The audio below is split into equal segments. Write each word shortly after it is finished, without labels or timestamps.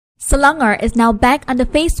Selangor is now back under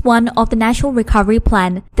Phase 1 of the National Recovery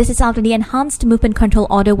Plan. This is after the enhanced movement control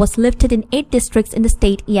order was lifted in 8 districts in the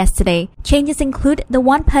state yesterday. Changes include the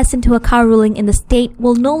 1 person to a car ruling in the state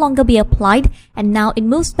will no longer be applied, and now it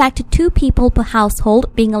moves back to 2 people per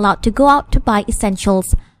household being allowed to go out to buy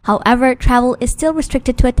essentials. However, travel is still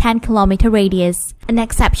restricted to a 10-kilometer radius. An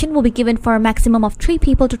exception will be given for a maximum of 3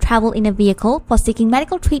 people to travel in a vehicle for seeking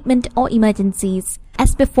medical treatment or emergencies.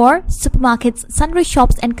 As before, supermarkets, sundry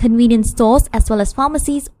shops and convenience stores as well as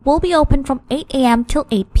pharmacies will be open from 8 a.m. till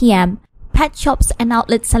 8 p.m. Pet shops and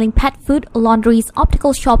outlets selling pet food, laundries,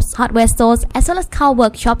 optical shops, hardware stores as well as car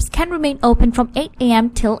workshops can remain open from 8 a.m.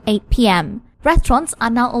 till 8 p.m. Restaurants are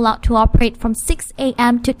now allowed to operate from 6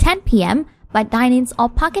 a.m. to 10 p.m. but dine-ins or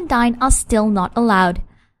park and dine are still not allowed.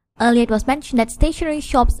 Earlier it was mentioned that stationery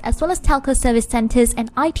shops as well as telco service centers and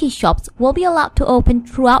IT shops will be allowed to open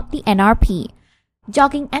throughout the NRP.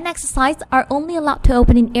 Jogging and exercise are only allowed to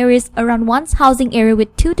open in areas around one's housing area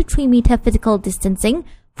with 2 to 3 meter physical distancing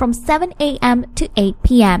from 7 a.m. to 8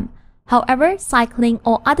 p.m. However, cycling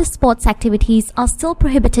or other sports activities are still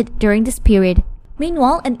prohibited during this period.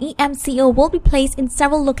 Meanwhile, an EMCO will be placed in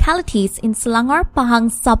several localities in Selangor,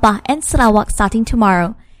 Pahang, Sabah and Sarawak starting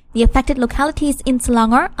tomorrow. The affected localities in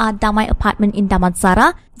Selangor are Damai Apartment in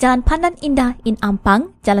Damansara, Jalan Pandan Indah in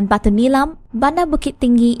Ampang, Jalan Batu Nilam, Bandar Bukit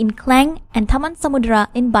Tinggi in Klang, and Taman Samudra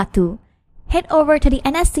in Batu. Head over to the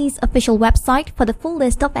NSC's official website for the full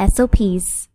list of SOPs.